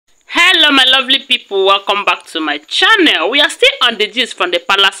Hello my lovely people, welcome back to my channel. We are still on the gist from the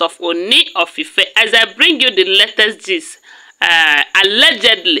palace of Ooni of Ife as I bring you the latest gist.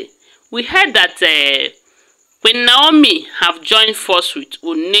 Allegedly, we heard that Queen Naomi have joined force with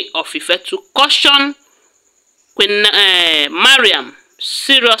Ooni of Ife to caution Queen Mariam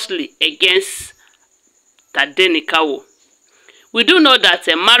seriously against Tadenikawo. We do know that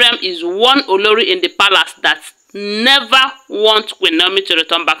Mariam is one olori in the palace that never want Queen Naomi to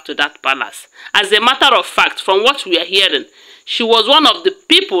return back to that palace. As a matter of fact, from what we are hearing, she was one of the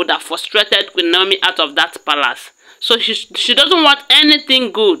people that frustrated Queen Naomi out of that palace. So she doesn't want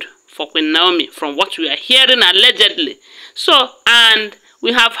anything good for Queen Naomi, from what we are hearing allegedly. So, and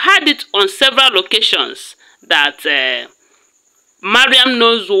we have had it on several occasions that Mariam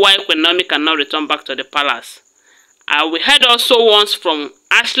knows why Queen Naomi cannot return back to the palace. We heard also once from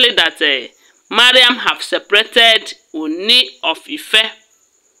Ashley that Mariam have separated Ooni of Ife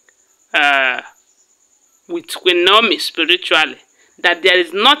with Queen Naomi spiritually. That there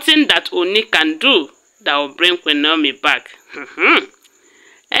is nothing that Ooni can do that will bring Queen Naomi back.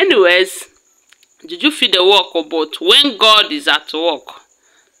 Anyways, did you feel the work about when God is at work,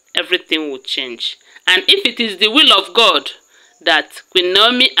 everything will change. And if it is the will of God that Queen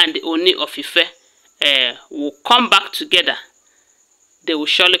Naomi and the Ooni of Ife will come back together, they will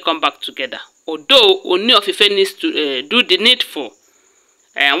surely come back together. Although Ooni of Ife needs to do the needful.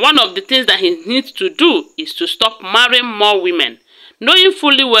 And one of the things that he needs to do is to stop marrying more women, knowing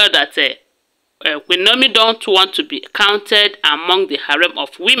fully well that Queen Naomi don't want to be counted among the harem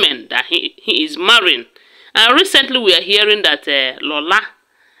of women that he is marrying. And recently we are hearing that Lola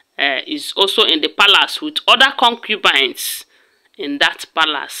is also in the palace with other concubines in that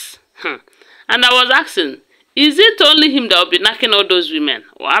palace. And I was asking, is it only him that will be knocking all those women?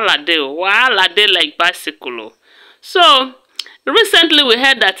 Wahala dey like bicycle. So, recently we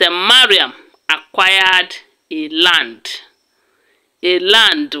heard that Mariam acquired a land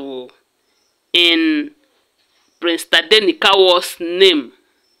in Prince Tadenikawo's name.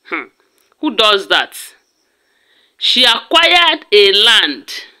 Who does that? She acquired a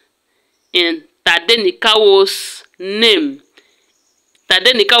land in Tadenikawo's name.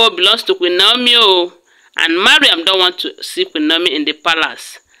 Tadenikawo belongs to Queen Naomi, and Mariam don't want to see Queen Naomi in the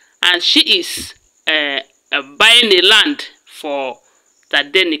palace. And she is buying a land for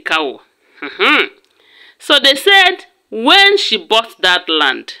Tadenikawo. So they said when she bought that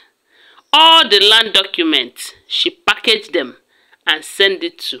land, all the land documents, she packaged them and sent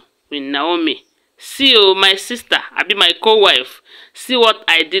it to Queen Naomi. See, oh, my sister, I be my co-wife. See what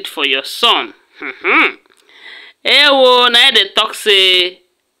I did for your son. Now they talk say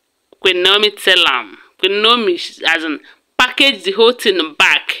Queen Naomi tell am. Queen Naomi as in package the whole thing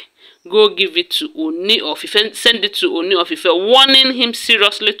back, go give it to Ooni of Ife, send it to Ooni of Ife, warning him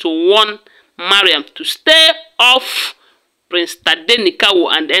seriously to warn Mariam to stay off Prince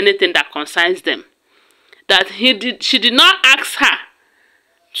Tadenikawo and anything that concerns them. That she did not ask her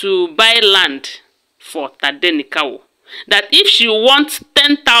to buy land for Tadenikawo. That if she wants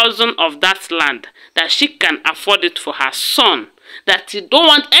 10,000 of that land, that she can afford it for her son. That she don't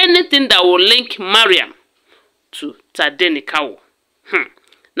want anything that will link Mariam to Tadenikawo.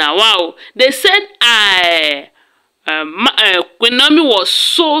 Now, wow, they said Queen Naomi was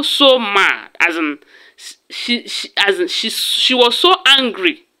so mad, as in she was so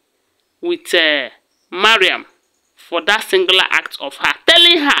angry with Mariam for that singular act of her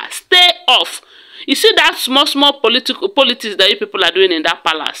telling her stay off. You see that small politics that you people are doing in that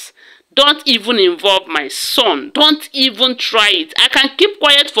palace. Don't even involve my son. Don't even try it. I can keep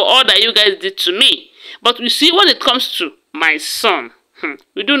quiet for all that you guys did to me. But we see when it comes to my son,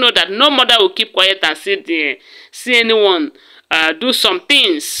 we do know that no mother will keep quiet and see anyone do some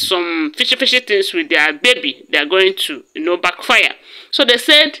things, some fishy things with their baby. They are going to, backfire. So they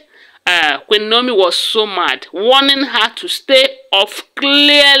said Queen Naomi was so mad, warning her to stay off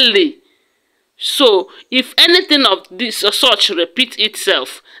clearly. So, if anything of this or such repeats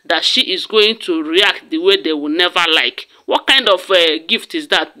itself, that she is going to react the way they will never like. What kind of gift is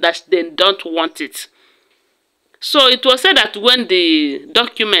that? That they don't want it. So, it was said that when the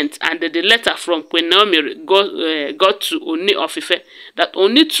document and the letter from Queen Naomi got to Ooni of Ife, that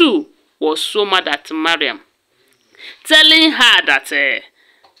Ooni too was so mad at Mariam, telling her that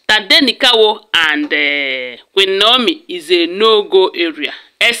Tadenikawo and Queen Naomi is a no-go area.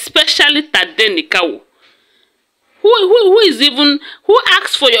 Especially Tadenikawo, who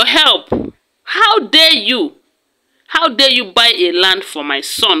asks for your help? How dare you? How dare you buy a land for my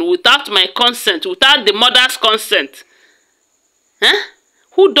son without my consent, without the mother's consent?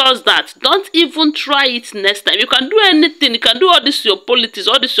 Who does that? Don't even try it next time. You can do anything. You can do all this your politics,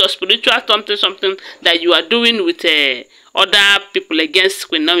 all this your spiritual something that you are doing with other people against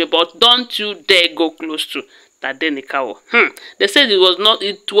Queen Naomi, but don't you dare go close to Tadenikawo. They said it was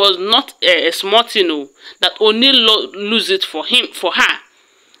not a small thing that Ooni lose it for her.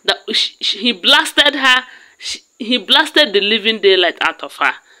 That he blasted her. He blasted the living daylight out of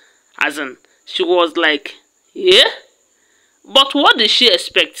her. As in, she was like, yeah? But what did she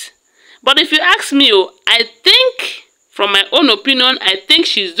expect? But if you ask me, I think, from my own opinion, I think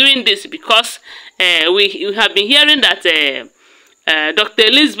she's doing this because we have been hearing that Dr.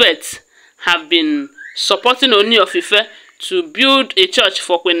 Elizabeth have been supporting Ooni of Ife to build a church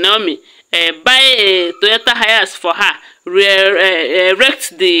for Queen Naomi, buy a Toyota Hiace for her,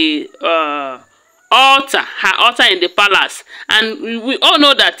 erect the her altar in the palace. And we all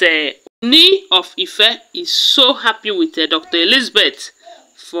know that Ooni of Ife is so happy with Dr. Elizabeth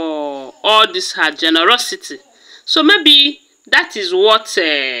for all this her generosity. So maybe that is what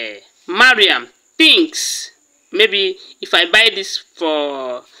Mariam thinks. Maybe if I buy this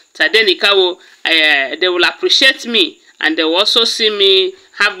for Tadenikawo, they will appreciate me and they will also see me,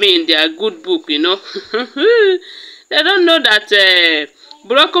 have me in their good book, you know. They don't know that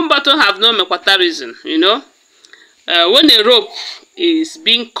broken bottle have no mequatarism, you know. When a rope is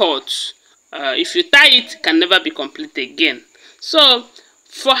being caught, if you tie it, it can never be complete again. So,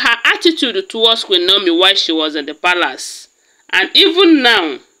 for her attitude towards Queen Naomi while she was in the palace, and even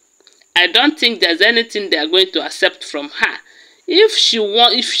now, I don't think there's anything they are going to accept from her. If she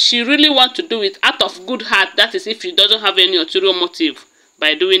really wants to do it out of good heart, that is, if she doesn't have any ulterior motive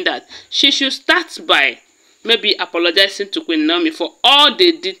by doing that, she should start by maybe apologizing to Queen Naomi for all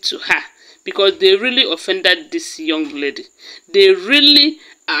they did to her, because they really offended this young lady. They really,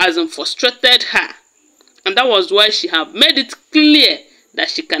 frustrated her, and that was why she have made it clear that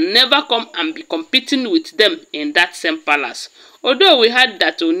she can never come and be competing with them in that same palace. Although we heard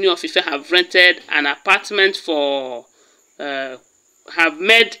that Ooni of Ife have rented an apartment for, have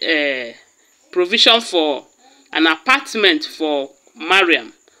made a provision for an apartment for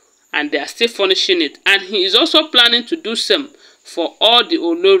Mariam, and they are still furnishing it. And he is also planning to do same for all the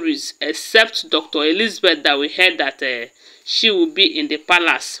Olories except Dr. Elizabeth, that we heard that she will be in the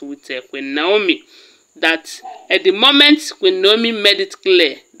palace with Queen Naomi. That at the moment Queen Naomi made it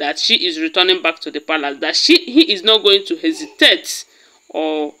clear that she is returning back to the palace, that he is not going to hesitate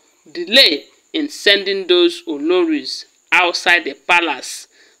or delay in sending those Oloris outside the palace,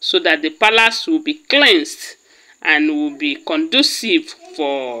 so that the palace will be cleansed and will be conducive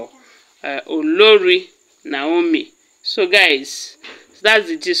for olori Naomi. So guys, that's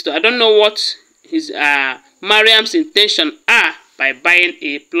the gist. I don't know what his Mariam's intention are by buying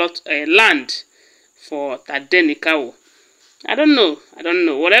a plot land for Tadenikawo. I don't know.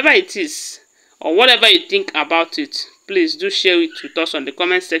 Whatever it is, or whatever you think about it, please do share it with us on the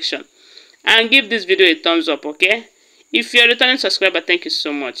comment section. And give this video a thumbs up, okay? If you're a returning subscriber, thank you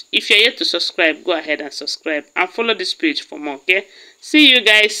so much. If you're yet to subscribe, go ahead and subscribe. And follow this page for more, okay? See you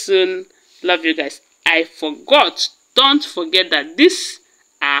guys soon. Love you guys. I forgot. Don't forget that these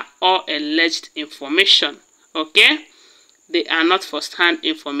are all alleged information, okay? They are not first-hand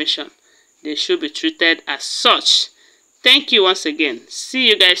information. They should be treated as such. Thank you once again. See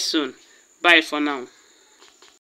you guys soon. Bye for now.